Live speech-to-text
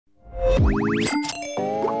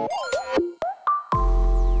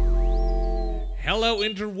Hello,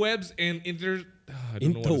 interwebs and I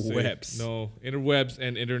don't know what to say. Interwebs. No, interwebs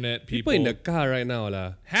and internet people. People in the car right now,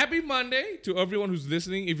 lah. Happy Monday to everyone who's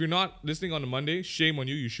listening. If you're not listening on a Monday, shame on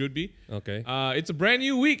you. You should be. Okay. It's a brand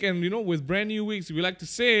new week, and with brand new weeks, we like to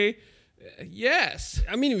say, yes.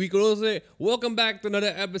 I mean, we could also say, welcome back to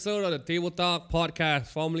another episode of the Table Talk podcast,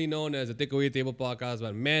 formerly known as the Takeaway Table Podcast.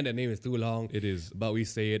 But man, that name is too long. It is. But we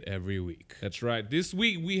say it every week. That's right. This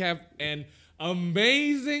week we have an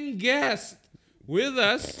amazing guest with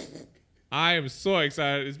us. I am so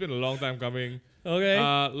excited. It's been a long time coming. Okay.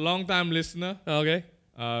 Long time listener. Okay.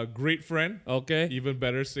 Great friend. Okay. Even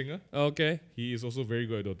better singer. Okay. He is also very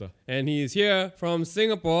good at Dota. And he is here from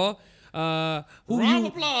Singapore. Round of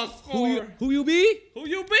applause for who you be? Who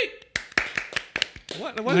you be?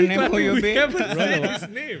 What My name who you be? We haven't said his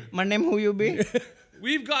name. My name who you be?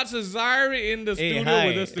 We've got Sezairi in the studio hi.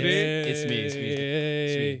 with us today. It's me.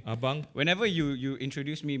 Hey. Abang. Whenever you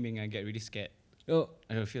introduce me, Ming, I get really scared. Oh,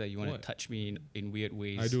 I don't feel like you want to What? touch me in weird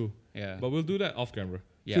ways. I do. Yeah. But we'll do that off camera.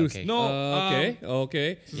 Yeah, choose. okay. No.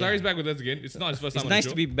 okay. Cesairi's back with us again. It's not his first It's time nice on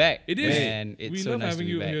the to show. be back. It is. And it's we so love nice having to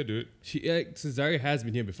be you back. here, dude. Cesare has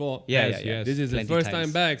been here before. Yeah. Yes. This is the Plenty first times.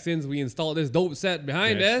 time back since we installed this dope set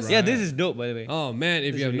behind That's us. right. Yeah, this is dope, by the way. Oh man,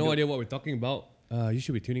 if This you have is no really idea what we're talking about, you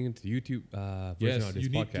should be tuning into the YouTube version Yes, of this you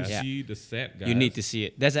need podcast. to Yeah. see the set, guys. You need to see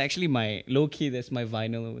it. That's actually my low-key, that's my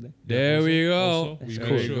vinyl over there. There we go. Also, we That's make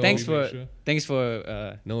cool. sure- Thanks we make for sure. thanks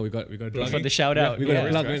for No, we got thanks for Plugging. the shout out. we got Yeah. the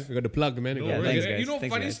plug, Guys. man. We got the plug, man. No Yeah, worries. thanks, You guys. know,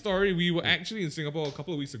 Thanks, funny guys. story. We were actually in Singapore a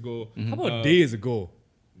couple of weeks ago. How about days ago?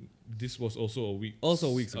 This was also a week.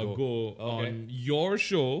 Also weeks ago. Okay. On your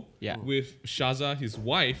show Yeah. with Shaza, his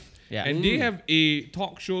wife. Yeah. And they have a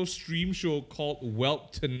talk show, stream show called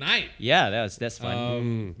Wealth Tonight. Yeah, that's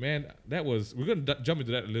fun. Man, we're going to jump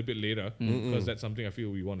into that a little bit later because that's something I feel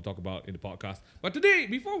we want to talk about in the podcast. But today,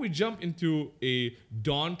 before we jump into a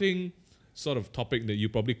daunting sort of topic that you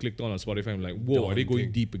probably clicked on Spotify and like, whoa, are they going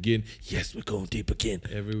Daunting. deep again? Yes, we're going deep again.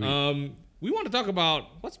 Every week. We want to talk about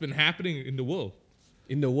what's been happening in the world.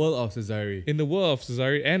 In the world of Cesare. In the world of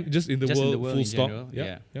Sezairi and just in the Just in world, the world full in stop. general,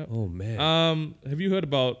 Yeah. yeah. Oh man. Have you heard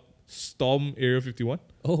about Storm Area 51?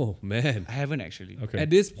 Oh man. I haven't actually. Okay. At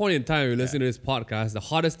this point in time, you're listening to this podcast. The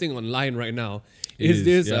hottest thing online right now Is, is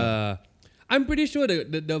this. yeah. I'm pretty sure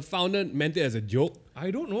the founder meant it as a joke.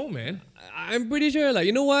 I don't know, man. I'm pretty sure, like,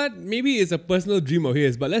 you know what? Maybe it's a personal dream of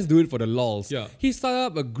his, but let's do it for the lols. Yeah. He started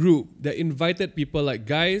up a group that invited people like,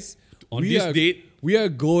 guys, On this date, we are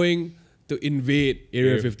going to invade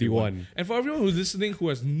Area 51. And for everyone who's listening who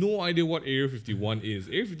has no idea what Area 51 is,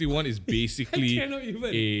 Area 51 is basically I cannot even.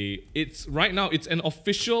 it's right now it's an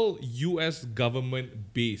official US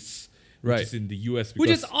government base. Right. Which is in the US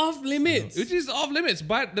Which is because- off limits. Which is off limits.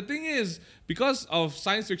 But the thing is, because of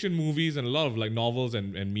science fiction movies and a lot of like novels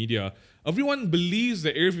and media, everyone believes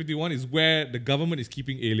that Area 51 is where the government is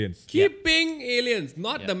keeping aliens. Keeping aliens,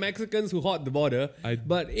 not Yeah. the Mexicans who haunt the border, I-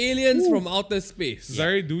 but aliens from outer space.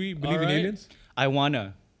 Zari, do we believe in Alright. aliens? I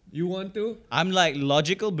wanna. You want to? I'm like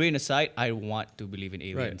logical brain aside, I want to believe in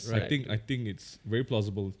aliens. Right. I think it's very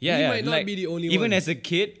plausible. Yeah, We yeah. might not like, be the only even one. as a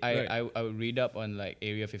kid, Right. I would read up on like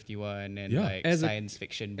Area 51 and Yeah. like As a- science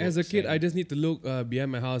fiction books. As a kid, and- I just need to look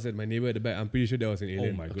behind my house at my neighbor at the back. I'm pretty sure there was an Oh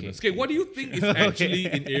alien. my goodness. Okay. Okay, what do you think is actually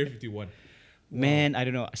in Area 51? Man, I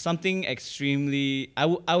don't know. Something extremely.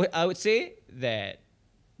 I would say that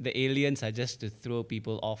the aliens are just to throw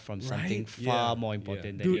people off from something Right? far Yeah. more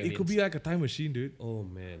important than Dude, aliens. it could be like a time machine, dude. Oh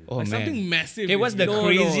man. Oh Like man. something massive. Okay, what's is the being-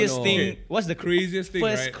 craziest no. thing? Okay. What's the Craziest thing,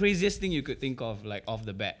 first right? craziest thing you could think of, like off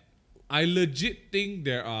the bat? I legit think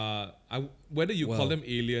there are, whether you call Well. them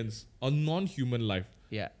aliens or non-human life,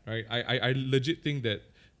 Yeah. right? I legit think that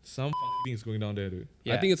some thing is going down there, dude.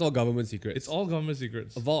 Yeah. I think it's all government secrets. It's all government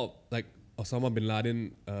secrets. About like Osama bin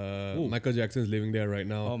Laden, Michael Jackson's living there right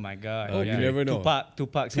now. Oh my god. Oh, you never know.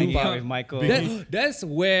 Tupac's hanging out with Michael. That's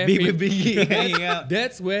where Big with Biggie hanging out.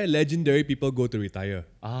 that's where legendary people go to retire.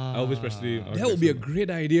 Elvis Presley. That would be a great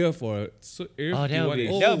idea for. So Area Oh, 51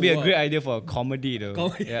 is- that would be a wow. great idea for a comedy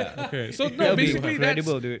though. Yeah. Okay, so That no, would be basically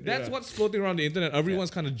incredible, dude. that's what's floating around the internet.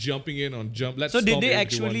 Everyone's kind of jumping in on Let's So did storm they Area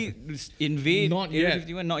 51. actually invade Not Area yet.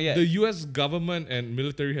 51? Not yet. The U.S. government and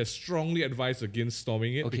military has strongly advised against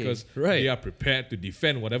storming it Okay. because Right. they are prepared to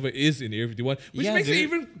defend whatever is in Area 51, which Yeah, makes it dude.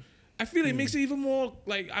 even. I feel it makes it even more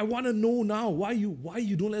like I want to know now why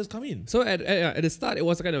you don't let us come in. So at the start, it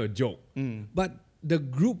was kind of a joke, but the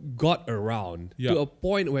group got around Yeah. to a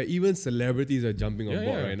point where even celebrities are jumping on Yeah,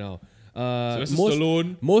 board yeah. right now. Sylvester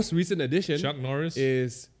Stallone, most recent addition Chuck Norris,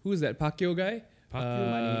 is who's that Pacquiao guy?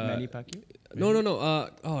 Manny Pacquiao? No.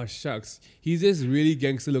 Oh shucks, he's this really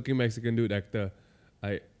gangster-looking Mexican dude actor.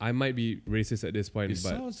 I might be racist at this point, It but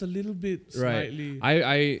sounds a little bit right.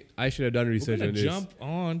 slightly. I should have done We're research gonna on this. jump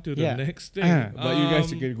on to the Yeah. next thing. But you guys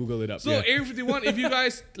can Google it up. So yeah. Area 51, if you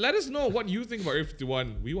guys let us know what you think about Area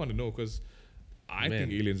 51, we want to know because I Man.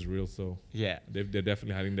 think aliens are real. So Yeah. they're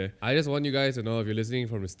definitely hiding there. I just want you guys to know, if you're listening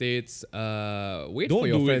from the States, wait Don't for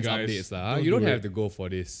your do it, friends' guys. updates. Don't You don't do have it. to go for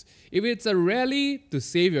this. If it's a rally to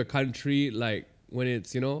save your country, like when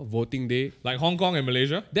it's, voting day, Like Hong Kong and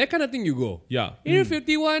Malaysia. that kind of thing, you go. Yeah. Area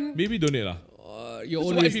 51, Maybe donate lah. your This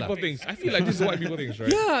is own what risk people lah. think. I feel like this is what people think,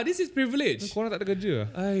 right? Yeah, this is privilege. Korang tak ada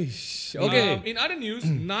kerja. Aish. Okay. In other news,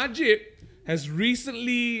 Najib has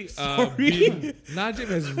recently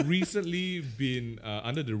been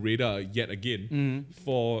under the radar yet again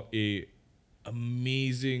for a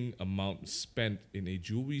amazing amount spent in a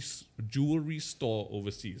jewelry store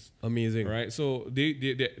overseas. Amazing. Right, so they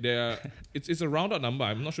are it's a rounded number.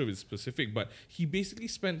 I'm not sure if it's specific, but he basically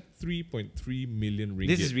spent 3.3 million ringgit.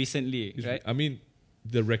 This is recently, It's- right? I mean,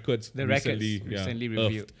 the records The records recently recently earthed.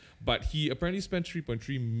 revealed. But he apparently spent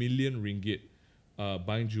 3.3 million ringgit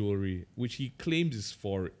buying jewelry, which he claims is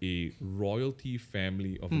for a royalty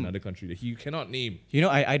family of another country that he cannot name.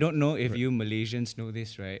 I don't know if you Malaysians know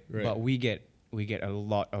this, right? Right. But we get a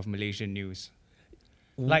lot of Malaysian news.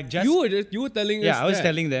 Like just You were telling us. yeah, I was that.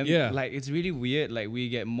 telling them. Yeah. Like it's really weird. Like we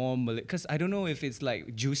get more because I don't know if it's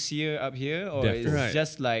like juicier up here or it's Definitely. Right.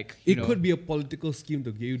 just like It could be a political scheme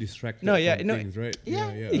to get you distracted. No, yeah, from no, things, right?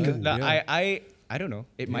 Yeah, yeah. it could. Yeah. Like, I don't know.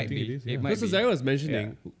 It might think be. it is, yeah. It might Because be. as I was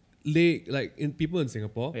mentioning, people in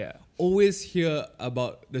Singapore Yeah. always hear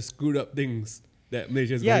about the screwed up things that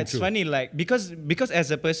Malaysia's Yeah, going it's through. funny, like because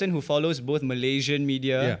as a person who follows both Malaysian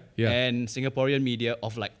media Yeah, yeah. and Singaporean media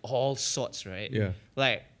of like all sorts, right? Yeah.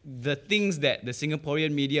 Like the things that the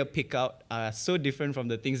Singaporean media pick out are so different from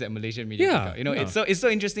the things that Malaysian media Yeah, pick out. You know, yeah. it's so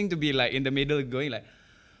interesting to be like in the middle going like,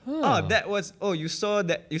 you saw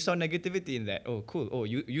negativity in that. Oh, cool. Oh,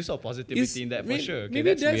 you saw positivity in that for sure. Okay, maybe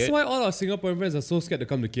that's that's weird. why all our Singaporean friends are so scared to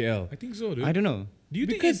come to KL. I think so, dude. I don't know. Do you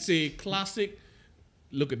think Because- it's a classic?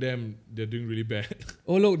 Look at them; they're doing really bad.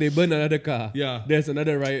 Oh look, they burned another car. Yeah. There's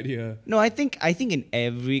another riot here. No, I think in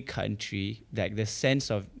every country, like the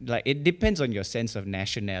sense of like it depends on your sense of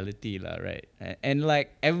nationality, lah, right? And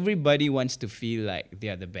like everybody wants to feel like they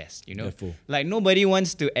are the best, you know. Therefore. Like nobody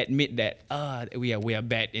wants to admit that we are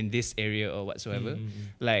bad in this area or whatsoever.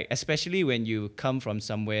 Like especially when you come from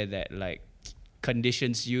somewhere that like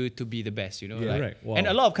conditions you to be the best, you know. Yeah, like, right. Wow. And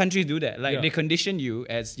a lot of countries do that. Like Yeah. they condition you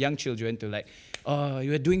as young children to like, oh,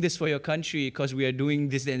 you are doing this for your country because we are doing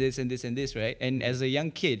this and this and this and this, right? And as a young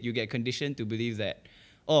kid, you get conditioned to believe that,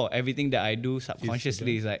 oh, everything that I do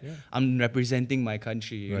subconsciously is like, I'm representing my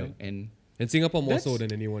country, you know? Right. And And Singapore more so That's-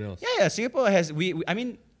 than anyone else. yeah, Singapore has, I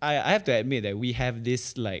mean, I have to admit that we have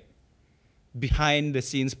this like behind the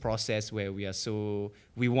scenes process where we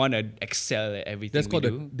want to excel at everything That's we called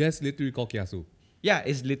do. that's literally called kiasu. Yeah,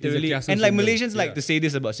 it's literally, kiasu and like syndrome. Malaysians like Yeah. to say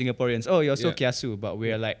this about Singaporeans. Oh, you're so Yeah. kiasu, but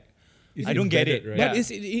we're like, It's I don't get it. embedded, right? Yeah. But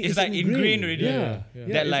it's like ingrained already. Yeah. Yeah. Yeah,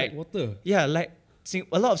 That it's like- water. Yeah, like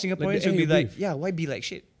a lot of Singaporeans air will be you like, breathe. yeah, why be like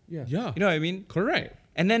shit? Yeah. Yeah, You know what I mean? correct.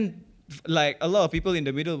 And then like a lot of people in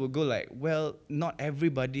the middle will go like, well, not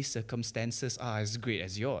everybody's circumstances are as great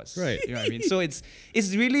as yours. Right. You know what I mean? So it's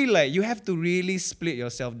really like you have to really split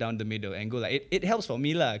yourself down the middle and go like it helps for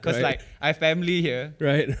me lah. Because Right. like I have family here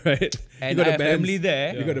Right. and you I have family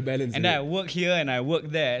there. You got to balance And it. then I work here and I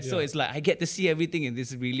work there. So Yeah. it's like I get to see everything in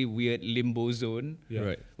this really weird limbo zone Yeah.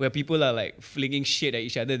 Right. where people are like flinging shit at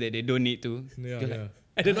each other that they don't need to. Yeah, You're like, yeah.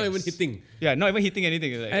 And they're not even hitting. yeah, not even hitting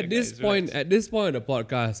anything. Like, At this guys, point, relax. at this point of the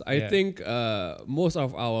podcast, I Yeah. think most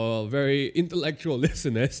of our very intellectual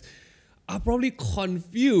listeners are probably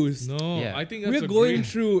confused. No, Yeah. I think that's We're going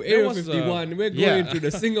through Area was, 51. We're yeah. going through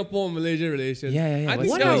the Singapore-Malaysia relations. Yeah. I What's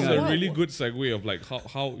think that going was a on? really good segue of like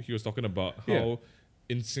how he was talking about how Yeah.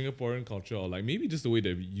 in Singaporean culture or like maybe just the way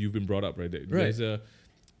that you've been brought up, right? That Right.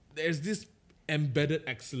 There's this embedded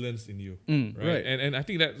excellence in you, Mm. right? Right. And I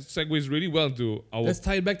think that segues really well into our Let's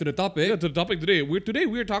tie it back to the topic. to the topic today.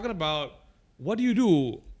 We're talking about what do you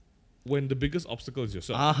do when the biggest obstacle is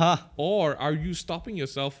yourself, Uh-huh. or are you stopping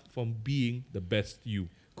yourself from being the best you?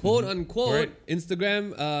 Quote unquote, Right.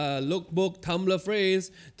 Instagram, lookbook, Tumblr phrase,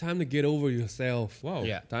 time to get over yourself. Wow.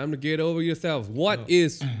 Yeah. Time to get over yourself. What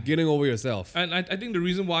is getting over yourself? And I think the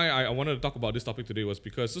reason why I wanted to talk about this topic today was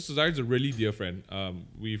because Sezairi is a really dear friend.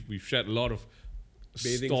 We've shared a lot of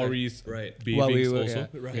Bathings, stories, right. bathings While we were, also.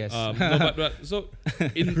 yeah. Right. Yes. No, but so I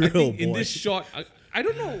Real think in boy. this short, I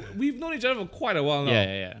don't know. We've known each other for quite a while now.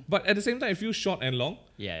 Yeah. But at the same time, it feels short and long.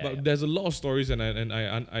 Yeah, But yeah. there's a lot of stories, and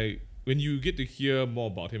I when you get to hear more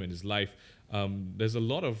about him and his life, there's a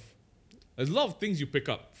lot of there's a lot of things you pick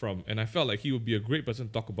up from, and I felt like he would be a great person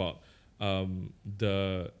to talk about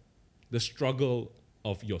the struggle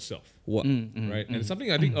of yourself, right? And it's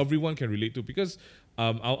something I think everyone can relate to, because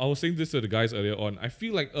I was saying this to the guys earlier on. I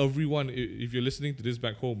feel like everyone, if you're listening to this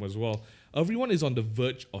back home as well, everyone is on the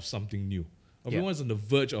verge of something new. Everyone's on the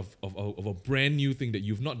verge of a brand new thing that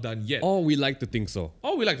you've not done yet. Or we like to think so.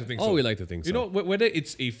 We like to think so. Oh, we like to think so. You know, whether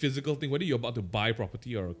it's a physical thing, whether you're about to buy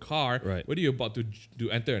property or a car, Right. whether you're about to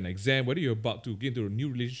enter an exam, whether you're about to get into a new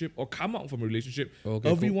relationship or come out from a relationship, Okay,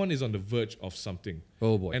 everyone is on the verge of something.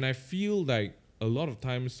 Oh boy. And I feel like a lot of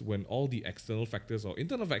times when all the external factors or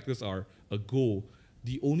internal factors are a goal,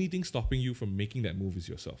 the only thing stopping you from making that move is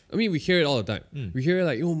yourself. I mean, we hear it all the time. We hear it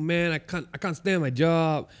like, oh man, I can't stand my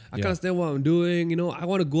job. I can't stand what I'm doing. You know, I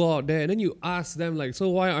want to go out there. And then you ask them like, so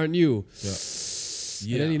why aren't you?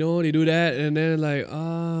 And then, you know, they do that. And then like,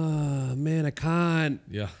 man, I can't.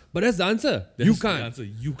 Yeah. But that's the answer. That's you the can't. answer.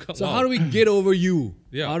 You can't. So Wow. how do we get over you?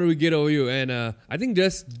 Yeah. How do we get over you? And I think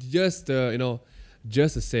just you know,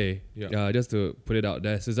 just to say, just to put it out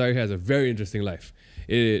there, Sezairi has a very interesting life.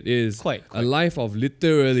 It is Quite. a life of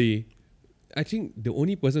literally, I think the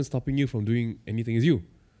only person stopping you from doing anything is you.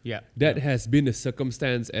 Yeah. That has been the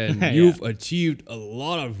circumstance, and you've achieved a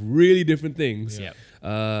lot of really different things.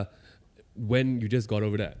 When you just got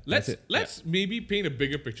over that. Let's maybe paint a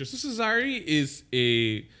bigger picture. So Sezairi is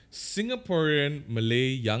a Singaporean Malay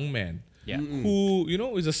young man who, you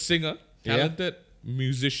know, is a singer, talented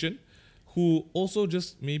musician, who also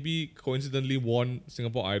just maybe coincidentally won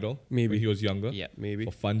Singapore Idol when he was younger. Yeah. Maybe.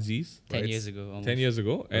 For funsies. 10 years ago almost. 10 years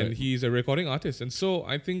ago. And he's a recording artist. And so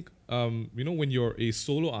I think, you know, when you're a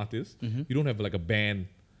solo artist, you don't have like a band.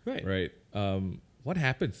 Right. What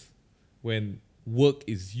happens when work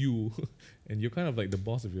is you and you're kind of like the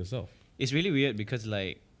boss of yourself? It's really weird because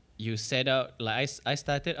like you set out, like I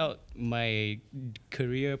started out my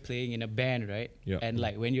career playing in a band, right? Yeah. And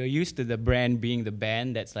like when you're used to the brand being the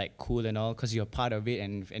band, that's like cool and all because you're part of it,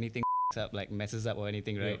 and if anything up, like messes up or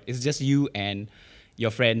anything, right? It's just you and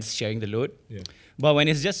your friends sharing the load. But when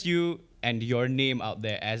it's just you and your name out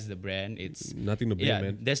there as the brand, it's nothing to blame,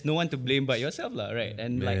 man. There's no one to blame but yourself, lah, right?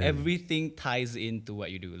 And like everything ties into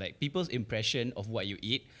what you do. Like people's impression of what you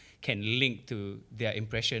eat can link to their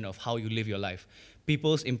impression of how you live your life.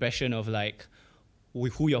 People's impression of like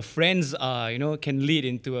who your friends are, you know, can lead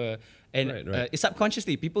into a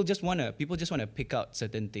subconsciously people just wanna pick out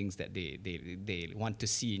certain things that they want to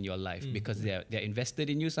see in your life because they're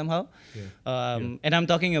invested in you somehow. And I'm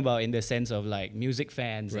talking about in the sense of like music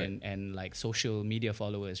fans and like social media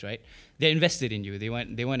followers, right? They're invested in you. They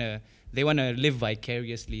wanna live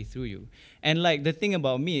vicariously through you. And like the thing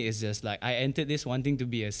about me is just like I entered this wanting to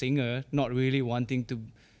be a singer, not really wanting to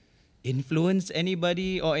influence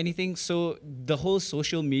anybody or anything. So the whole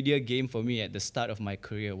social media game for me at the start of my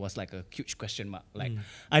career was like a huge question mark. Like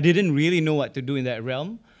I didn't really know what to do in that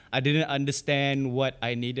realm. I didn't understand what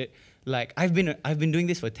I needed. Like I've been doing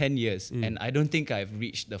this for 10 years and I don't think I've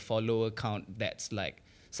reached the follower count that's like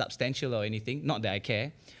substantial or anything. Not that I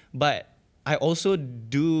care, but I also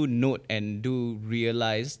do note and do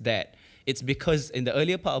realize that it's because in the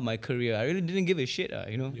earlier part of my career, I really didn't give a shit,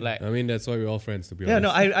 you know. Like I mean, that's why we're all friends, to be honest. no,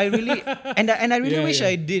 I really and I really wish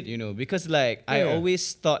I did, you know, because like I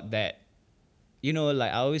always thought that, you know,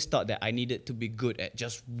 like I always thought that I needed to be good at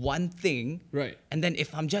just one thing, right? And then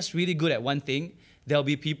if I'm just really good at one thing, there'll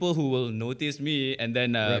be people who will notice me and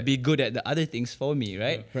then be good at the other things for me,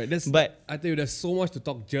 right? But I tell you, there's so much to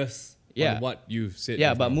talk just on what you said.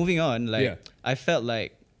 Yeah, but moving on, like I felt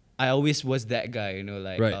like I always was that guy, you know,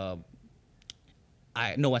 like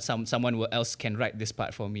I know what someone else can write this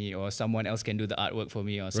part for me, or someone else can do the artwork for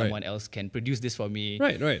me, or someone else can produce this for me.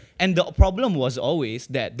 Right. And the problem was always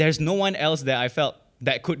that there's no one else that I felt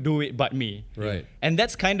that could do it but me. Right. And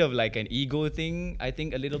that's kind of like an ego thing, I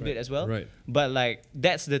think, a little bit as well. Right. But like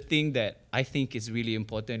that's the thing that I think is really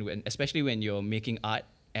important, when, especially when you're making art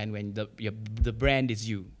and when the brand is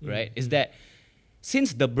you, right? Is that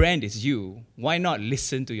since the brand is you, why not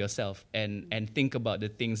listen to yourself and think about the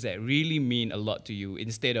things that really mean a lot to you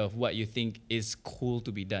instead of what you think is cool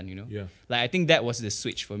to be done, you know? Yeah. Like I think that was the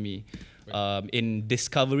switch for me in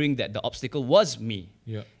discovering that the obstacle was me.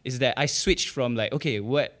 Yeah. Is that I switched from like, okay,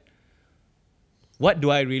 what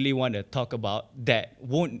do I really want to talk about that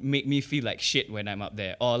won't make me feel like shit when I'm up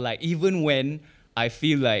there? Or like even when I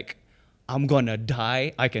feel like I'm gonna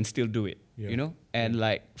die, I can still do it. You know? And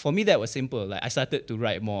like for me that was simple. Like I started to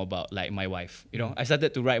write more about like my wife. You know, I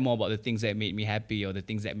started to write more about the things that made me happy or the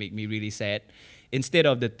things that make me really sad, instead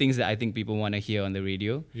of the things that I think people want to hear on the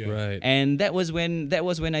radio. Right. And that was when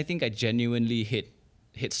I think I genuinely hit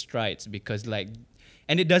strides, because like,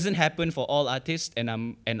 and it doesn't happen for all artists. And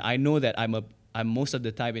I know that I'm most of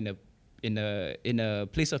the time in a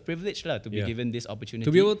place of privilege to be given this opportunity.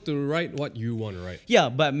 To be able to write what you want to write. Yeah,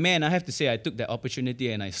 but man, I have to say I took that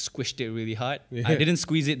opportunity and I squished it really hard. Yeah. I didn't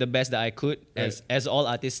squeeze it the best that I could, Right. as all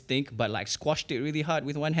artists think, but like squashed it really hard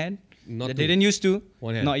with one hand. Not They two. didn't used to.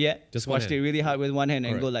 One hand. Not yet. Just one squashed hand. it really hard with one hand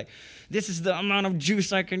and Alright. go like, this is the amount of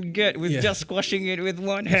juice I can get with Yeah. just squashing it with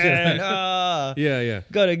one hand. Yeah.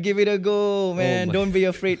 Gotta give it a go, man. my- Don't be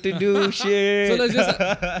afraid to do shit. So let's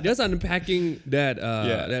just unpacking that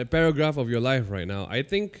that paragraph of your life right now. I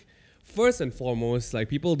think first and foremost, like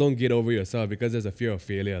people don't get over yourself because there's a fear of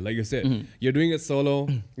failure. Like you said, you're doing it solo.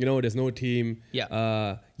 You know, there's no team.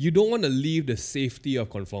 Yeah. You don't want to leave the safety of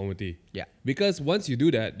conformity. Yeah. Because once you do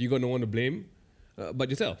that, you got no one to blame, but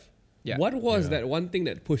yourself. Yeah. What was that one thing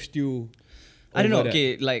that pushed you? I don't know. over that?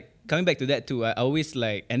 Okay, like coming back to that too, I always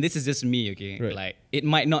like, and this is just me. Okay, Right. like it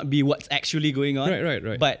might not be what's actually going on.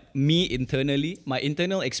 Right. But me internally, my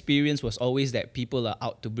internal experience was always that people are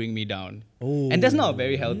out to bring me down, and that's not a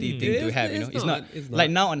very healthy thing to It's- have. You know, it's not. like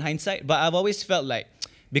now on hindsight. But I've always felt like,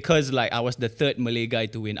 because like I was the third Malay guy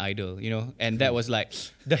to win Idol, you know, and that was like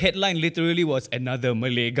the headline literally was another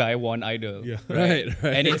Malay guy won Idol. Yeah. Right.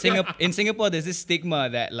 And in Singapore, there's this stigma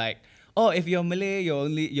that like, oh, if you're Malay,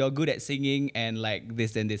 you're good at singing and like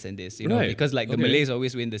this and this and this, you know, Right. because like the Okay. Malays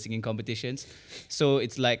always win the singing competitions. So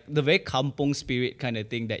it's like the very kampong spirit kind of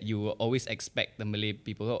thing that you will always expect the Malay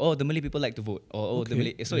people. Oh, the Malay people like to vote. Or oh, the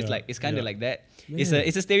Malay. So it's like it's kind of like that. It's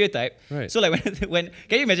a stereotype. Right. So like when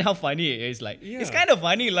can you imagine how funny it is? Like it's kind of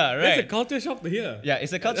funny lah, right? It's a culture shock to hear. Yeah,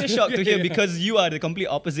 it's a culture shock to hear because you are the complete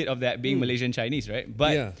opposite of that, being Malaysian Chinese, right?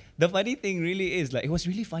 But Yeah. the funny thing really is like it was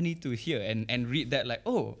really funny to hear and read that like,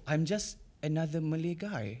 oh, I'm just another Malay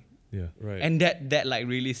guy. Yeah. Right. And that like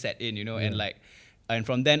really set in, you know, and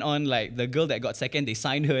from then on, like the girl that got second, they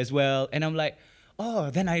signed her as well. And I'm like, oh,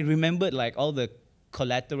 then I remembered like all the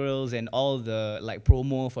collaterals and all the like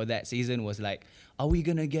promo for that season was like, are we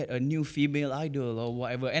gonna get a new female idol or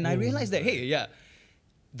whatever? And I realized that, hey,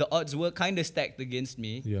 the odds were kind of stacked against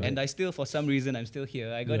me, Yeah. and I still, for some reason, I'm still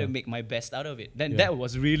here. I gotta Yeah. make my best out of it. Then Yeah. that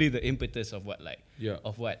was really the impetus of what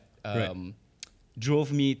Right.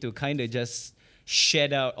 drove me to kind of just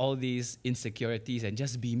shed out all these insecurities and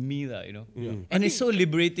just be me, you know. And it's so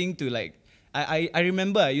liberating to like. I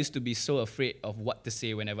remember I used to be so afraid of what to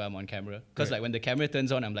say whenever I'm on camera, because like when the camera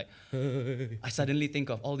turns on, I'm like, I suddenly think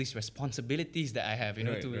of all these responsibilities that I have, you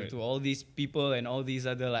know, to all these people and all these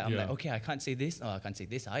other like. I'm like, okay, I can't say this. Oh, I can't say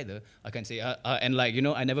this either. I can't say and like, you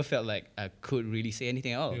know, I never felt like I could really say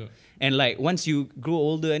anything at all. Yeah. And like once you grow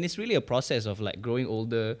older, and it's really a process of like growing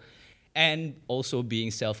older and also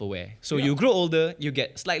being self-aware. So you grow older, you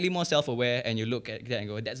get slightly more self-aware, and you look at that and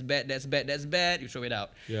go, that's bad, that's bad, that's bad. You throw it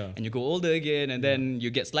out. Yeah. And you go older again, and then you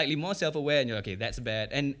get slightly more self-aware, and you're okay, that's bad.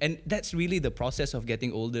 And that's really the process of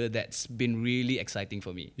getting older that's been really exciting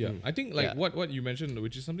for me. Yeah, I think like Yeah. what you mentioned,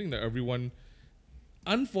 which is something that everyone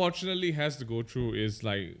unfortunately has to go through, is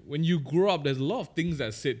like when you grow up, there's a lot of things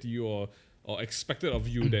that said to you or expected of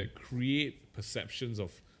you that create perceptions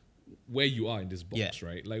of where you are in this box,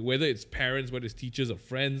 right? Like whether it's parents, whether it's teachers or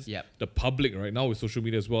friends, Yep. the public right now with social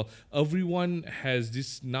media as well. Everyone has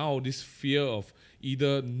this fear of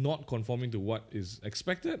either not conforming to what is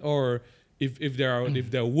expected, or if there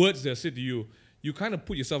are words that are said to you, you kind of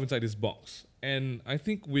put yourself inside this box. And I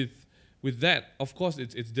think with that, of course,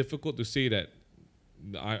 it's difficult to say that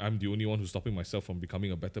I'm the only one who's stopping myself from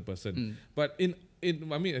becoming a better person. But in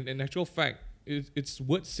actual fact, it's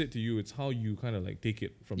what's said to you. It's how you kind of like take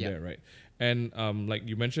it from Yeah. there, right? And like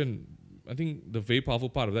you mentioned, I think the very powerful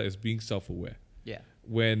part of that is being self-aware. Yeah.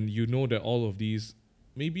 When you know that all of these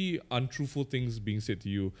maybe untruthful things being said to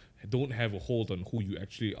you don't have a hold on who you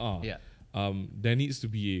actually are. Yeah. There needs to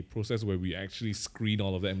be a process where we actually screen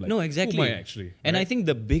all of them. Like, No, exactly. Who am I actually? And I right? think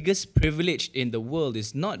the biggest privilege in the world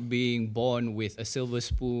is not being born with a silver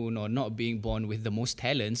spoon or not being born with the most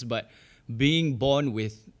talents, but being born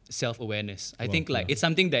with self-awareness. I think like it's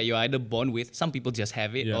something that you're either born with, some people just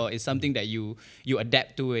have it, or it's something that you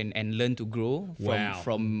adapt to and learn to grow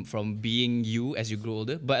from being you as you grow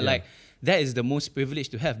older. But like that is the most privilege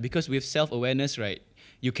to have, because with self-awareness, right,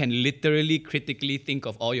 you can literally critically think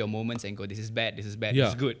of all your moments and go, this is bad, this is bad, this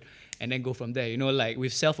is good. And then go from there. You know, like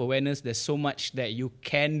with self-awareness, there's so much that you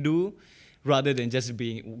can do rather than just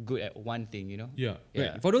being good at one thing, you know? Yeah.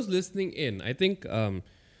 Right. For those listening in, I think,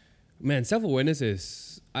 man, self-awareness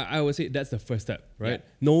is, I would say that's the first step, right?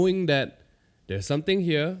 Yeah. Knowing that there's something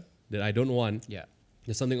here that I don't want. Yeah.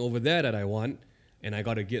 There's something over there that I want, and I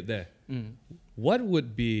got to get there. What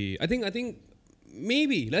would be, I think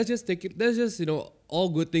maybe, let's just, all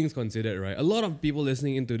good things considered, right? A lot of people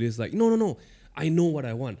listening into this, like, no, I know what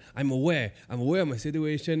I want. I'm aware of my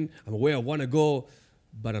situation. I'm aware I want to go,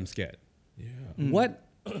 but I'm scared. Yeah.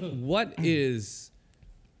 What is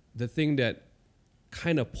the thing that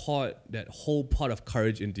kind of poured that whole pot of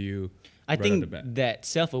courage into you? I right off think the bat? that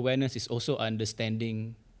self-awareness is also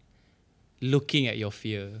understanding, looking at your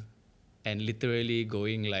fear and literally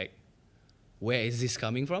going like, where is this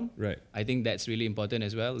coming from? Right. I think that's really important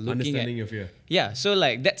as well. Looking Understanding at, your fear. yeah, so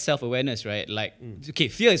like that's self-awareness, right? Like, okay,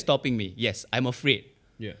 fear is stopping me. Yes, I'm afraid.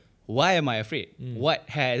 Yeah. Why am I afraid? What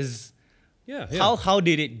has, Yeah. how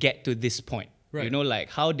did it get to this point? You Right. know,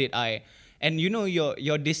 like how did I, and you know,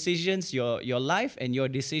 your decisions, your life and your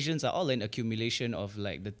decisions are all an accumulation of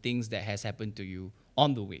like the things that has happened to you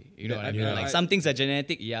on the way. You know what I mean? Like some things are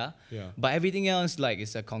genetic, yeah. But everything else like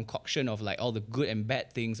is a concoction of like all the good and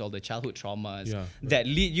bad things, all the childhood traumas that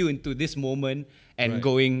lead you into this moment and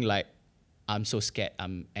going like, I'm so scared,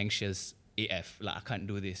 I'm anxious AF, like I can't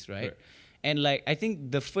do this, right? And like I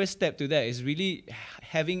think the first step to that is really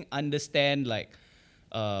having understand like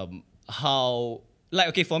how, like,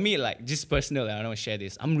 okay, for me, like just personal, I don't want to share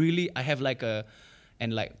this. I have like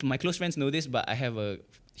and like my close friends know this, but I have a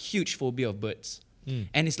huge phobia of birds.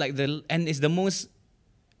 And it's like it's the most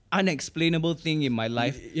unexplainable thing in my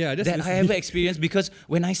life that I ever experienced, because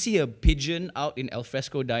when I see a pigeon out in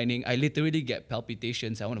alfresco dining, I literally get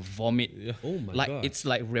palpitations. I want to vomit. Oh my like God. it's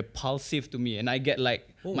like repulsive to me, and I get like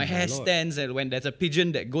my hair stands, and when there's a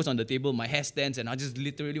pigeon that goes on the table, my hair stands, and I just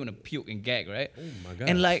literally want to puke and gag, right? Oh my God.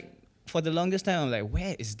 And like for the longest time, I'm like,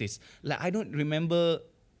 where is this? Like I don't remember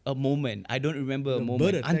a moment. I don't remember a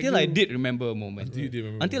moment until I did remember a moment.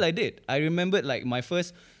 Until I did. I remembered like my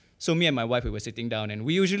first. So me and my wife, we were sitting down, and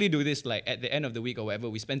we usually do this like at the end of the week or whatever.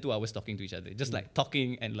 We spend 2 hours talking to each other, just like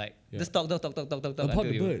talking and like just talk about until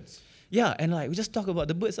the birds. Yeah, and like we just talk about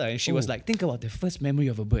the birds. And she was like, think about the first memory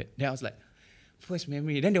of a bird. Then I was like, first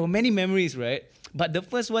memory. Then there were many memories, right? But the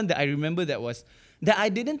first one that I remember that I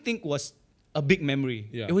didn't think was a big memory.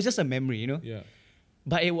 It was just a memory, you know?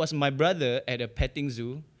 But it was my brother at a petting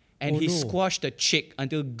zoo, and he squashed a chick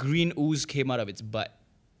until green ooze came out of its butt.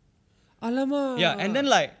 Alamak. Yeah, and then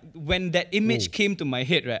like when that image came to my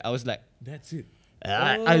head, right, I was like, that's it.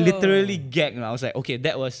 I literally gagged. And I was like, okay,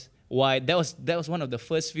 that was why. That was one of the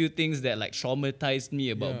first few things that like traumatized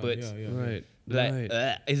me about birds. Right.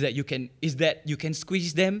 Like is that you can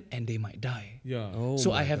squeeze them and they might die. Oh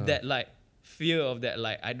So my I have God. that like fear of that,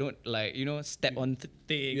 like I don't like, you know, step on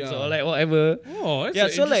things or like whatever. Oh, that's an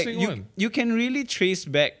so like interesting one. you can really trace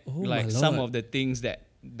back Oh like my some Lord. of the things that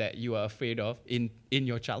you are afraid of in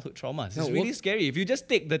your childhood traumas. It's really scary if you just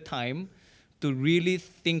take the time to really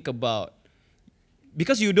think about,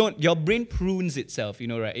 because your brain prunes itself, you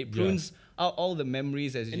know, right? It prunes out all the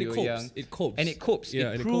memories as you're young. It copes. And it copes.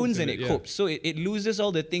 Yeah, it prunes and it copes. So it loses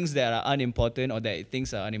all the things that are unimportant or that it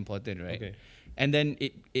thinks are unimportant, right? Okay. And then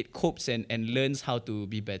it copes and learns how to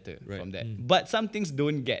be better from that. But some things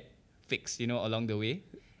don't get fixed, you know, along the way.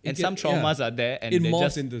 And some traumas are there, and it they're morphs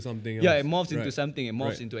just into something else. Yeah, it morphs into Right. something. It morphs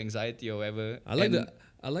Right. into anxiety or whatever. I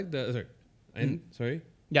like the sorry. And sorry.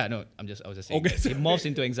 Yeah, no, I was just saying. Okay, It morphs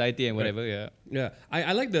into anxiety and whatever. Yeah. Yeah,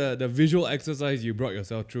 I like the visual exercise you brought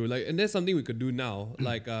yourself through. Like, and that's something we could do now,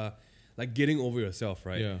 like getting over yourself,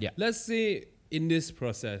 right? Yeah. Let's say in this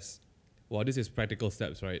process, well, this is practical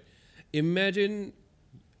steps, right? Imagine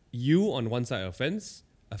you on one side of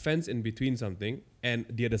a fence in between something, and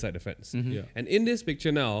the other side of the fence. Yeah. And in this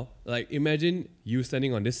picture now, like imagine you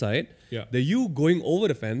standing on this side, Yeah. the you going over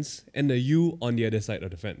the fence, and the you on the other side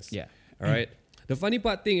of the fence. Yeah. All right. The funny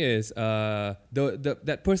part thing is,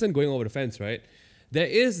 that person going over the fence, right? There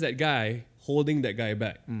is that guy holding that guy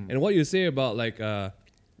back. And what you say about like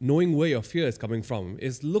knowing where your fear is coming from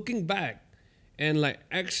is looking back and like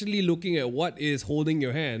actually looking at what is holding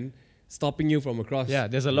your hand, stopping you from across. Yeah,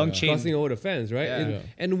 there's a long chain. Crossing over the fence, right? Yeah.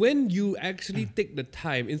 And when you actually take the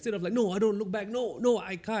time, instead of like, no, I don't look back, no,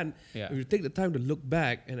 I can't. Yeah. If you take the time to look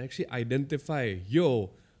back and actually identify,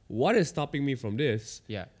 what is stopping me from this?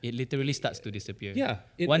 Yeah, it literally starts to disappear. Yeah.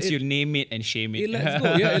 Once you name it and shame it. It lets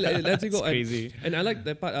go. Yeah, it lets you go. It's crazy. And I like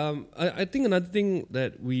that part. I think another thing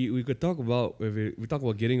that we could talk about when we talk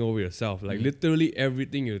about getting over yourself, like literally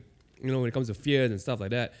everything you know when it comes to fears and stuff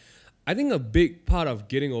like that. I think a big part of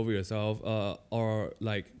getting over yourself or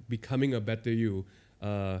like becoming a better you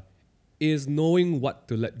is knowing what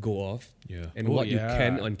to let go of and what you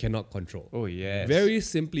can and cannot control. Oh, yes. Very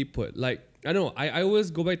simply put, like, I don't know, I always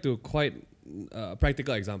go back to quite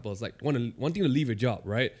practical examples, like wanting to leave a job,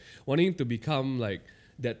 right? Wanting to become like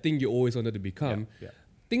that thing you always wanted to become.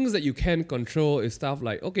 Things that you can control is stuff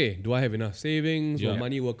like, okay, do I have enough savings? Will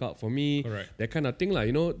money work out for me? Correct. That kind of thing. Like,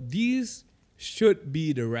 you know, these should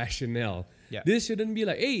be the rationale. Yeah. This shouldn't be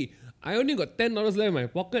like, hey, I only got $10 left in my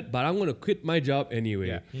pocket, but I'm gonna quit my job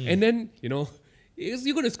anyway. And then you're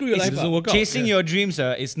gonna screw your life doesn't up. work out. Chasing your dreams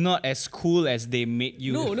is not as cool as they made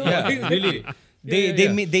you. No, Yeah, exactly.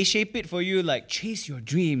 really. They shape it for you like chase your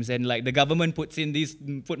dreams, and like the government put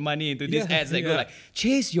money into these ads that go like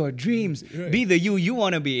chase your dreams, be the you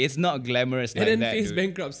wanna be. It's not glamorous And like then that. face dude.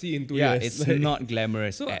 bankruptcy in 2 Yeah, years. it's Like- not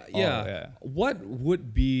glamorous So at all. Yeah. what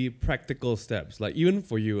would be practical steps? Like even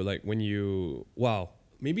for you, like when you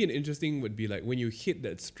maybe an interesting would be like when you hit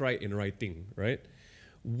that stride in writing, right?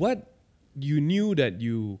 What you knew that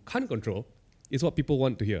you can't control is what people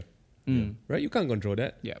want to hear, right? You can't control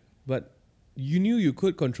that. Yeah. But you knew you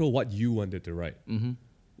could control what you wanted to write.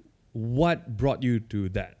 What brought you to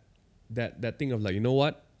that thing of like, you know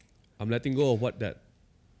what? I'm letting go of what that.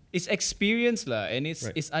 It's experience lah, and it's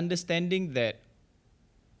Right. it's understanding that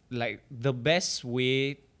like the best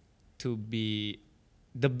way for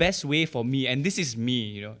me, and this is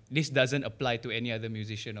me, this doesn't apply to any other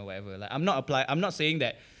musician or whatever. Like I'm not saying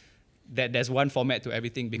that there's one format to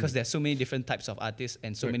everything, because there's so many different types of artists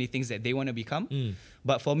and so many things that they want to become.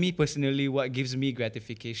 But for me personally, what gives me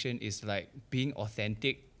gratification is like being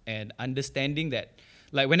authentic and understanding that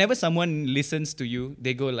like whenever someone listens to you,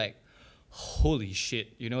 they go like, holy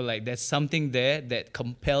shit, like there's something there that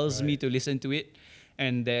compels me to listen to it.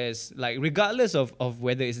 And there's like, regardless of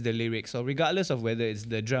whether it's the lyrics or regardless of whether it's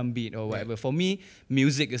the drum beat or whatever, for me,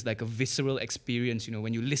 music is like a visceral experience.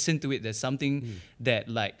 When you listen to it, there's something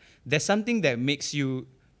there's something that makes you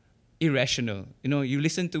irrational. You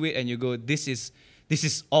listen to it and you go, this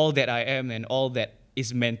is all that I am and all that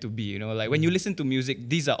is meant to be. Like when you listen to music,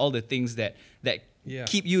 these are all the things that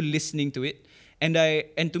keep you listening to it. And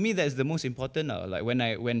to me, that's the most important now. Like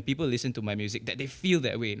when people listen to my music, that they feel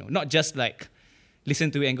that way. Not just like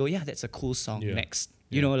listen to it and go, yeah, that's a cool song. Next,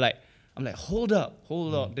 like I'm like, hold up,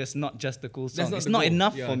 That's not just a cool song. It's not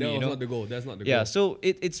enough for me. That's not the goal. That's not the goal. Yeah, so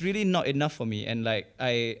it's really not enough for me. And like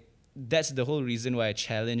that's the whole reason why I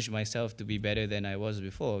challenge myself to be better than I was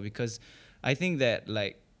before. Because I think that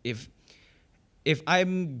like if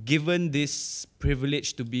I'm given this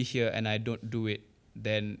privilege to be here and I don't do it,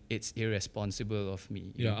 then it's irresponsible of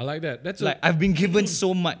me. Yeah, I like that. That's like I've been given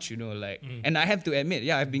so much, and I have to admit,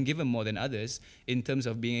 I've been given more than others in terms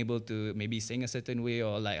of being able to maybe sing a certain way,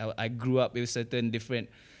 or like I grew up with in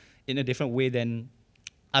a different way than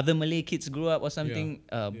other Malay kids grew up or something.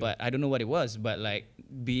 But I don't know what it was. But like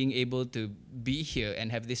being able to be here and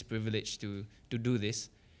have this privilege to do this,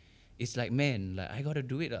 it's like, man, like I gotta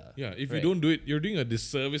do it. Yeah, if you don't do it, you're doing a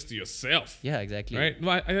disservice to yourself. Yeah, exactly. Right? No,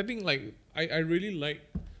 I think like I really like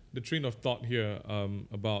the train of thought here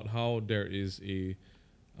about how there is a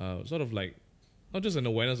sort of like not just an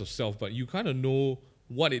awareness of self, but you kind of know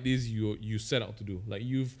what it is you set out to do. Like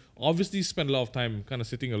you've obviously spent a lot of time kind of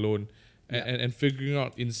sitting alone and figuring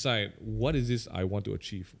out inside what is this I want to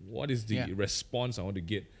achieve, what is the response I want to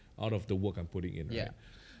get out of the work I'm putting in. Right?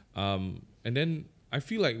 And then I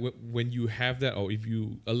feel like when you have that, or if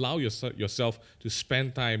you allow yourself to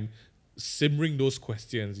spend time simmering those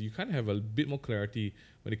questions, you kind of have a bit more clarity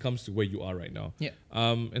when it comes to where you are right now. Yeah.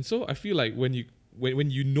 And so I feel like when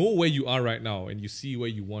you know where you are right now and you see where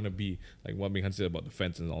you want to be, like what MingH said about the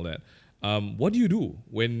fence and all that, what do you do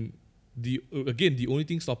when the only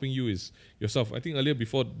thing stopping you is yourself? I think earlier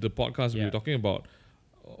before the podcast we were talking about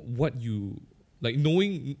what you like,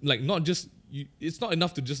 knowing, like not just it's not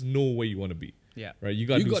enough to just know where you want to be. Yeah. Right. You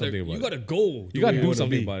gotta do something about it. You gotta go. You gotta do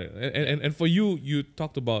something about it. And for you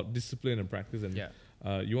talked about discipline and practice, and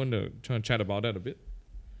you want to try and chat about that a bit?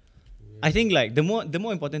 I think like the more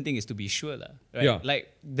important thing is to be sure, right? Yeah.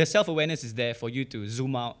 Like the self-awareness is there for you to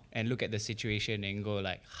zoom out and look at the situation and go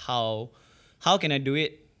like, how can I do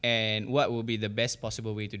it, and what will be the best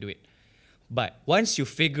possible way to do it? But once you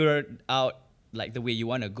figure out like the way you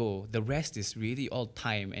want to go, the rest is really all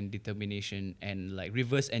time and determination and like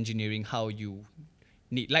reverse engineering how you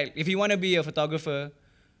need. Like if you want to be a photographer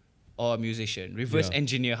or a musician, reverse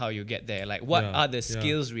engineer how you get there. Like what are the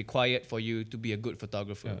skills required for you to be a good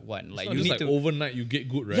photographer? One, like it's you not need just to like overnight you get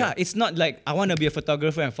good, right? Yeah, it's not like I want to be a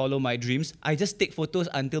photographer and follow my dreams. I just take photos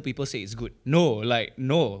until people say it's good. No,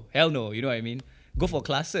 hell no. You know what I mean? Go for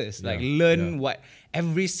classes. Like learn what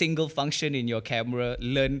every single function in your camera.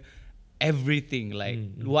 Learn everything. Like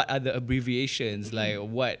what are the abbreviations? Like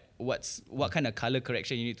what kind of color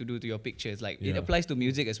correction you need to do to your pictures? Like it applies to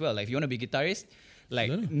music as well. Like if you want to be a guitarist,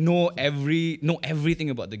 like know everything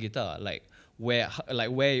about the guitar. Like where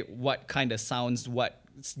what kind of sounds, what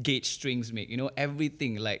gauge strings make.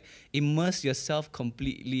 Everything. Like immerse yourself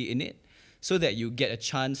completely in it, so that you get a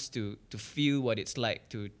chance to feel what it's like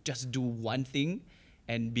to just do one thing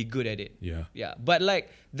and be good at it. Yeah. Yeah. But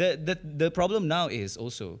like the problem now is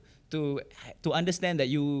also to understand that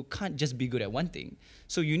you can't just be good at one thing.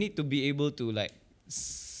 So you need to be able to like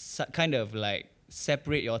kind of like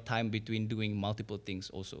separate your time between doing multiple things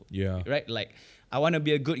also. Yeah. Right? Like I want to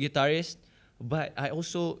be a good guitarist, but I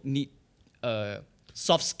also need a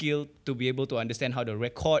soft skill to be able to understand how to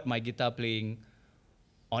record my guitar playing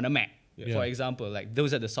on a Mac. Yeah. For example, like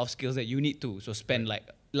those are the soft skills that you need to. So spend like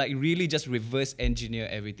really just reverse engineer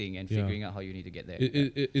everything and figuring out how you need to get there.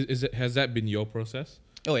 Has that been your process?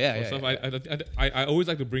 Oh yeah, I always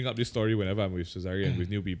like to bring up this story whenever I'm with Sezairi and with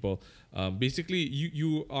new people. Basically,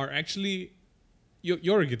 you are actually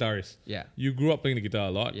you're a guitarist. Yeah. You grew up playing the guitar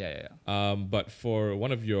a lot. Yeah. But for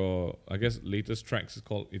one of your, I guess, latest tracks, it's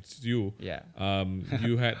called "It's You." Yeah.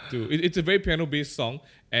 You had to. It's a very piano-based song,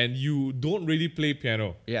 and you don't really play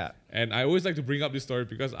piano. Yeah. And I always like to bring up this story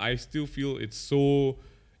because I still feel it's so.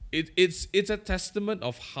 It's a testament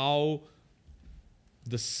of how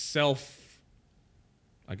the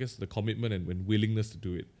I guess the commitment and willingness to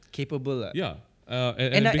do it. Capable. Yeah.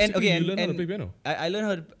 And basically you learn how to play piano. I learned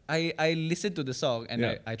how to, I listened to the song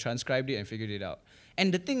and I transcribed it and figured it out.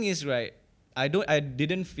 And the thing is, right, I don't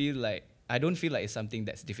feel like it's something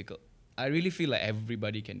that's difficult. I really feel like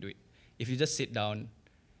everybody can do it. If you just sit down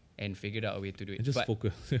and figure out a way to do it. And just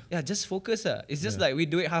focus. Yeah, just focus. It's just like we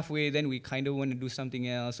do it halfway, then we kind of want to do something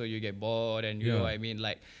else, or you get bored, and you know what I mean?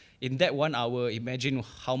 Like, in that 1 hour, imagine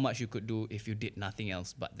how much you could do if you did nothing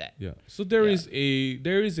else but that. Yeah. So there is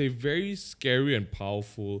a very scary and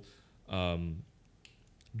powerful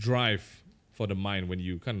drive for the mind when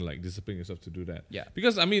you kind of like discipline yourself to do that. Yeah.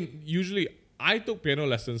 Because I mean, usually I took piano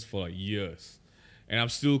lessons for like years, and I'm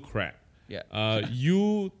still crap. Yeah.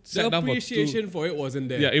 You sat The down appreciation for it wasn't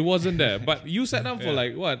there. Yeah, it wasn't there. But you sat down for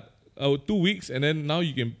like what? 2 weeks, and then now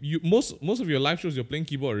most of your live shows you're playing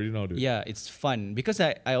keyboard already now, dude. Yeah, it's fun because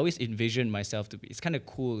I always envision myself to be. It's kind of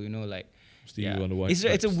cool, you know, like. Stevie Wonder White it's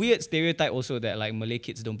a Stripes. weird stereotype also that like Malay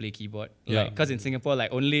kids don't play keyboard. Yeah. Because in Singapore,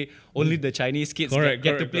 like only the Chinese kids Correct,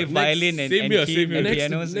 get to play correct. violin and Same here.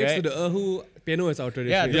 pianos, Next right? to the Erhu, piano is our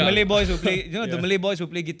tradition. Yeah, the Yeah. Malay boys will play. You know, the Malay boys will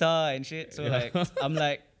play guitar and shit. So like, I'm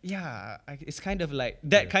like, yeah, it's kind of like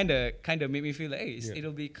that. Kind of made me feel like, hey,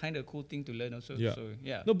 it'll be kind of cool thing to learn also. Yeah. So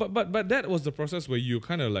yeah. No, but that was the process where you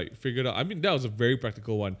kind of like figured out. I mean, that was a very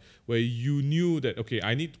practical one where you knew that okay,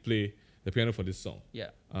 I need to play the piano for this song. Yeah.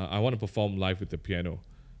 I want to perform live with the piano.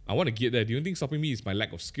 I want to get there. The only thing stopping me is my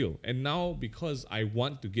lack of skill. And now because I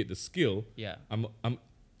want to get the skill, Yeah. I'm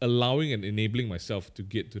allowing and enabling myself to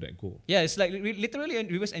get to that goal. Yeah, it's like literally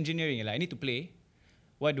reverse engineering. Like I need to play.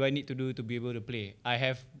 What do I need to do to be able to play?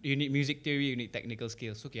 You need music theory, you need technical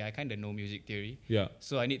skills. Okay, I kind of know music theory. Yeah.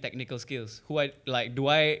 So I need technical skills. Do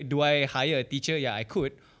I hire a teacher? Yeah, I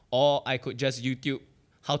could. Or I could just YouTube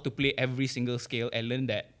how to play every single scale and learn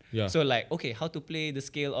that. Yeah. So like, okay, how to play the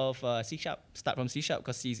scale of C sharp. Start from C sharp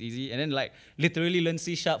because C is easy. And then like literally learn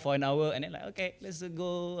C sharp for an hour. And then like, okay, let's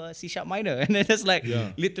go C sharp minor. And then just like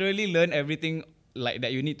literally learn everything like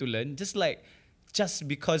that you need to learn. Just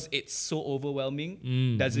because it's so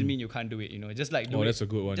overwhelming doesn't mean you can't do it, you know. Just like do it. That's a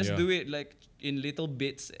good one. Just do it like in little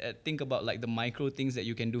bits. Think about like the micro things that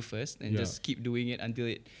you can do first, and just keep doing it until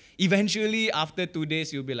it. Eventually, after 2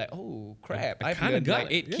 days, you'll be like, "Oh crap! I've learned like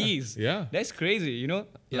 8 keys. Yeah, that's crazy, you know."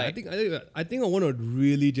 Yeah, like, I think I want to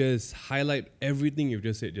really just highlight everything you've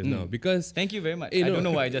just said just now because thank you very much. you I know, don't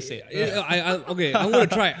know why I just said. Okay, I'm gonna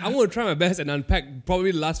try. I'm gonna try my best and unpack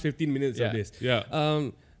probably the last 15 minutes of this.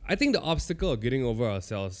 Yeah. I think the obstacle of getting over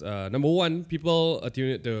ourselves. Number one, people attune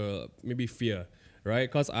it to maybe fear, right?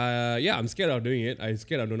 Because I'm scared of doing it. I'm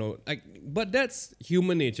scared I don't know. But that's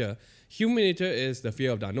human nature. Human nature is the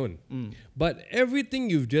fear of the unknown. But everything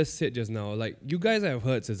you've just said just now, like you guys have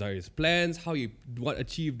heard Sezairi's plans, how you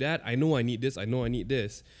achieve that. I know I need this. I know I need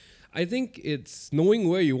this. I think it's knowing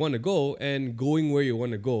where you want to go and going where you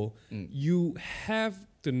want to go. You have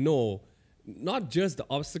to know not just the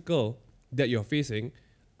obstacle that you're facing.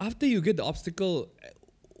 After you get the obstacle,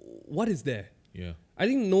 what is there? Yeah. I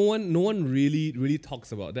think no one really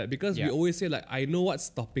talks about that because we always say like, I know what's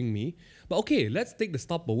stopping me, but okay, let's take the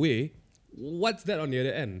stop away. What's that on the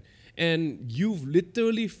other end? And you've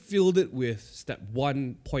literally filled it with step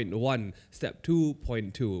 1.1, step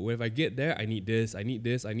 2.2. Where if I get there, I need this, I need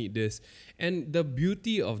this, I need this. And the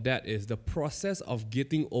beauty of that is the process of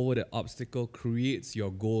getting over the obstacle creates your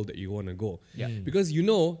goal that you want to go. Yeah. Because you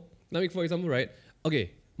know, like for example, right?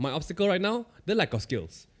 Okay, my obstacle right now, the lack of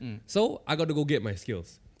skills. So I got to go get my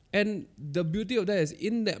skills. And the beauty of that is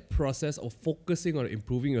in that process of focusing on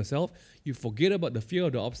improving yourself, you forget about the fear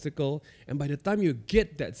of the obstacle. And by the time you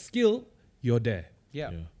get that skill, you're there.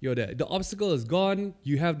 Yeah. You're there. The obstacle is gone.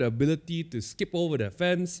 You have the ability to skip over the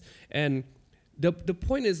fence. And the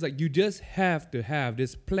point is like you just have to have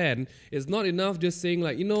this plan. It's not enough just saying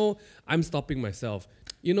like, I'm stopping myself.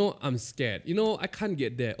 I'm scared. I can't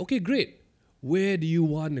get there. Okay, great. Where do you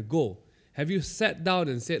want to go? Have you sat down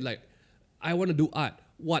and said like, I want to do art.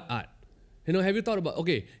 What art? Have you thought about,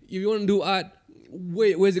 okay, if you want to do art,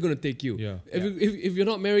 where's it going to take you? Yeah. If you're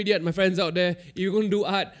not married yet, my friends out there, if you're going to do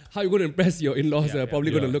art, how are you going to impress your in-laws that are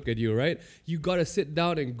probably going to look at you, right? You got to sit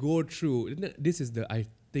down and go through. This is I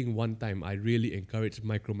think one time I really encourage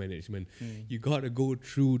micromanagement. You got to go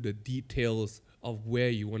through the details of where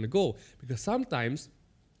you want to go. Because sometimes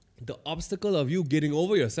the obstacle of you getting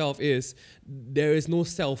over yourself is there is no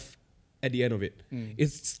self at the end of it.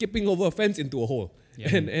 It's skipping over a fence into a hole.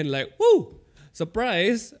 Yeah. And like, woo!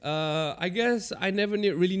 Surprise, I guess I never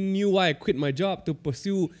really knew why I quit my job to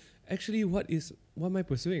pursue actually what am I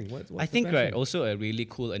pursuing? What's I think right, also a really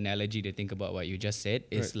cool analogy to think about what you just said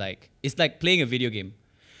is it's like playing a video game.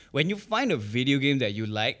 When you find a video game that you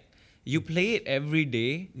like, you play it every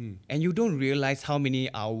day and you don't realize how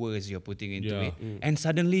many hours you're putting into it. And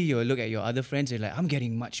suddenly you look at your other friends and you're like, I'm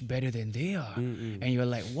getting much better than they are. And you're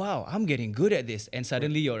like, wow, I'm getting good at this. And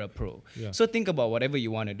suddenly you're a pro. Yeah. So think about whatever you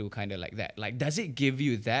want to do kind of like that. Like, does it give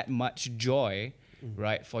you that much joy,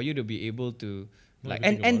 right, for you to be able to like,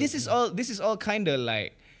 and this is all kind of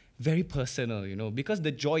like very personal, because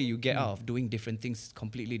the joy you get out of doing different things is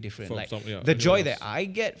completely different. The joy that I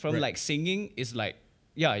get from like singing is like,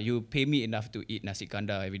 yeah, you pay me enough to eat nasi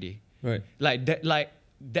kandar every day. Right. Like that.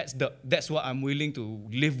 That's what I'm willing to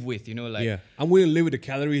live with. Yeah, I'm willing to live with the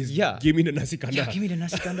calories. Yeah. Give me the nasi kandar. Yeah, give me the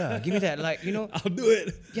nasi kandar. Give me that. Like I'll do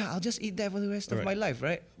it. Yeah, I'll just eat that for the rest of my life.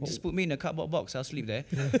 Right. Just put me in a cardboard box. I'll sleep there.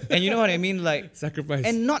 And you know what I mean? Like sacrifice.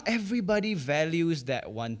 And not everybody values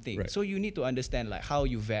that one thing. Right. So you need to understand like how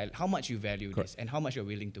much you value this and how much you're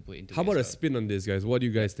willing to put into. How about a spin on this, guys? What do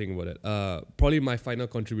you guys think about it? Probably my final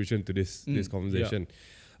contribution to this conversation.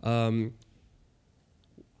 Yeah.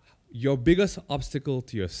 Your biggest obstacle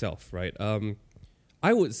to yourself, right?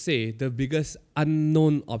 I would say the biggest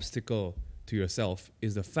unknown obstacle to yourself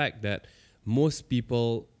is the fact that most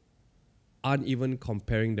people aren't even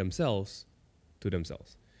comparing themselves to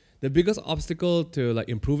themselves. The biggest obstacle to like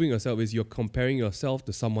improving yourself is you're comparing yourself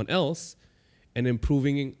to someone else and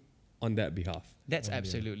improving on that behalf. That's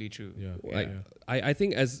absolutely true. Yeah. Like, I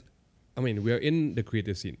think we're in the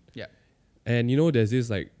creative scene. Yeah. And there's this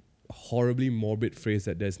like horribly morbid phrase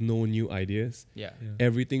that there's no new ideas. Yeah.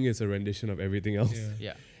 Everything is a rendition of everything else.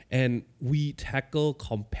 Yeah. And we tackle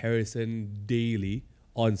comparison daily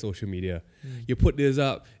on social media. You put this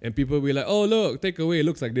up and people will be like, oh, look, take away, it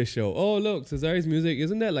looks like this show. Oh, look, Sezairi's music,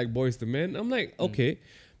 isn't that like Boys to Men? I'm like, okay.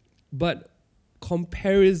 But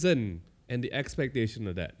comparison and the expectation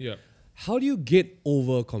of that. Yeah. How do you get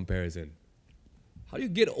over comparison? How do you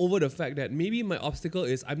get over the fact that maybe my obstacle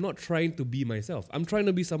is I'm not trying to be myself. I'm trying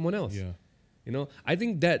to be someone else. Yeah. I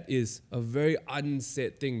think that is a very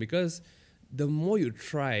unsaid thing because the more you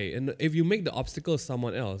try, and if you make the obstacle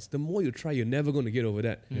someone else, the more you try, you're never going to get over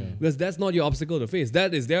that. Because that's not your obstacle to face.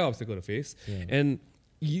 That is their obstacle to face. Yeah. And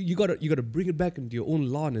you gotta bring it back into your own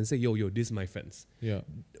lawn and say, yo, this is my fence. Yeah.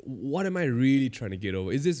 What am I really trying to get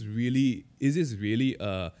over? Is this really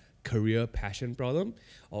a career passion problem,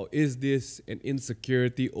 or is this an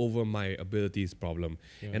insecurity over my abilities problem?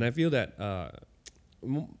 And I feel that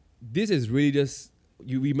this is really just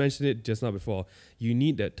we mentioned it just now before. You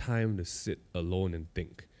need that time to sit alone and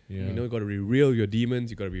think. You got to be real with your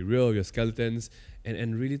demons. You got to be real with your skeletons,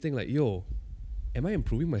 and really think like, yo, am I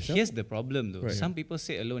improving myself? Here's the problem though. Some people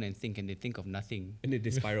sit alone and think, and they think of nothing, and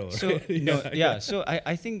they spiral. So so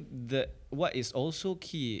I think that what is also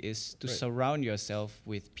key is to surround yourself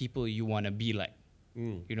with people you want to be like.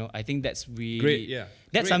 I think that's really great. Yeah,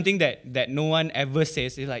 that's something that no one ever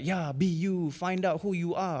says. It's like, be you, find out who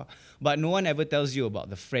you are, but no one ever tells you about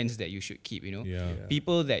the friends that you should keep.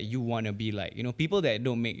 People that you want to be like. People that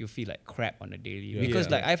don't make you feel like crap on a daily. Because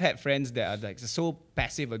like I've had friends that are like so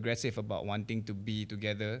passive aggressive about wanting to be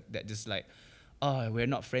together that just like, oh, we're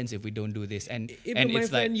not friends if we don't do this. And my it's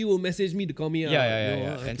friend, like, you will message me to call me out.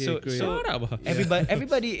 Yeah. Okay, and so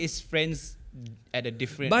everybody is friends at a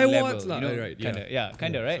different by level. what? Right.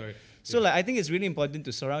 Kind of, right? Sorry. So like I think it's really important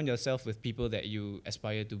to surround yourself with people that you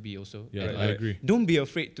aspire to be also. Yeah, and, I agree. Don't be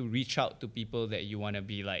afraid to reach out to people that you want to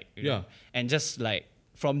be like. You know? And just like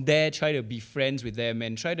from there, try to be friends with them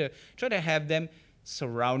and try to have them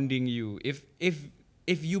surrounding you.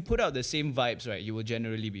 If you put out the same vibes, right, you will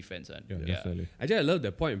generally be friends. Yeah, definitely. Actually, I love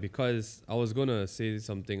that point because I was gonna say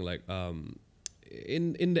something like,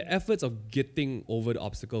 in the efforts of getting over the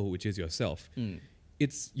obstacle, which is yourself,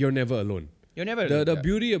 you're never alone. You're never alone. The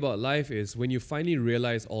beauty about life is when you finally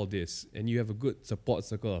realize all this and you have a good support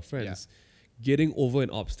circle of friends, getting over an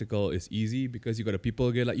obstacle is easy because you got a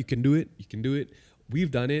people get like, you can do it, you can do it.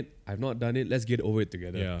 We've done it. I've not done it. Let's get over it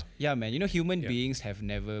together. Yeah. Yeah, man. You know, human beings have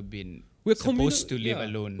never been We're supposed to communal- live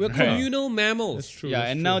alone. We're right? communal mammals. That's true. Yeah,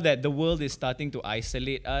 that's and true. now that the world is starting to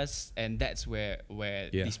isolate us, and that's where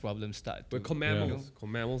Yeah. these problems start. We're To, commandals.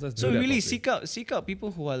 Commandals. Let's So do that really properly. seek out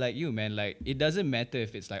people who are like you, man. Like it doesn't matter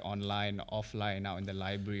if it's like online, offline, out in the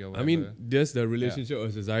library or I whatever. mean, just the relationship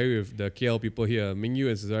of Sezairi with the KL people here. MingY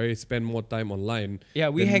and Sezairi spend more time online. yeah,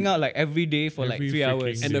 we than- hang out like every day for like Every 3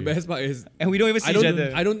 hours, freaking And the day. best part is, and we don't even see each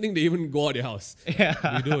other. I don't think they even go out the house. Yeah.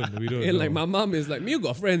 We don't. And no. like my mom is like, "MingY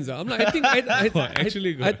got friends." I'm like, I think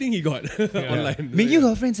Actually got. I think he got online. MingY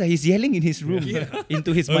got friends. He's yelling in his room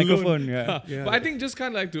into his Alone. microphone. Yeah. Yeah. But I think just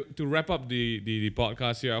kind of like to wrap up the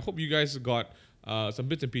podcast here. I hope you guys got some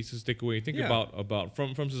bits and pieces to take away. Think Yeah. about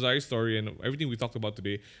from Sezairi's story and everything we talked about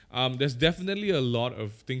today. There's definitely a lot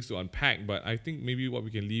of things to unpack, but I think maybe what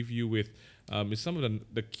we can leave you with is some of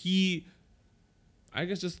the key, I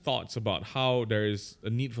guess, just thoughts about how there is a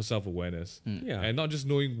need for self-awareness. Yeah. And not just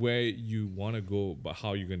knowing where you want to go, but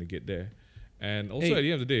how you're going to get there. And also Hey. at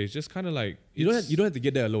the end of the day, it's just kind of like You don't have to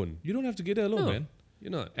get there alone. you don't have to get there alone, No. man.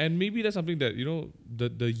 You're not. And maybe that's something that,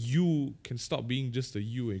 the you can stop being just a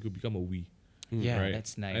you and it could become a we. Yeah, right?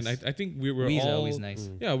 that's nice. And I think we're We's all always nice.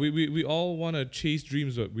 Yeah, we all want to chase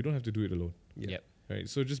dreams, but we don't have to do it alone. Yep. Right?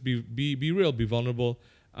 So just be real, be vulnerable.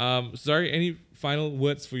 Sorry, any final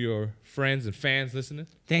words for your friends and fans listening?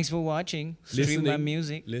 Thanks for watching. Stream my Listening.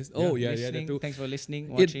 music. Oh yeah, Listening. that too. Thanks for listening,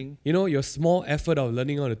 It- watching. your small effort of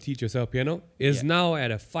learning how to teach yourself piano is Yeah. now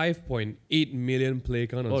at a 5.8 million play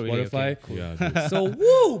count on Oh, really? Spotify. Okay, cool. Yeah, dude. So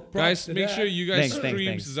woo, props Guys, to make that. sure you guys Thanks, stream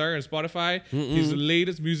thanks. Sezairi on Spotify. His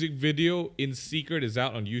latest music video, In Secret, is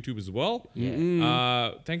out on YouTube as well.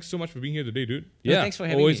 Thanks so much for being here today, dude. No, Yeah, thanks for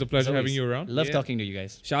having me. always a As pleasure always. having you around. Love Yeah. talking to you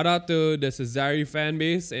guys. Shout out to the Sezairi fan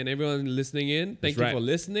base and everyone listening in. Thank you right. for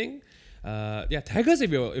listening. Tag us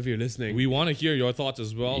if you're listening. We want to hear your thoughts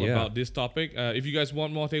as well Yeah. about this topic. If you guys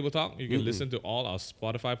want more Table Talk, you can listen to all our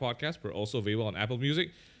Spotify podcasts. We're also available on Apple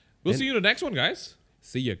Music. We'll see you in the next one, guys.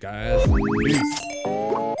 See ya, guys. Peace.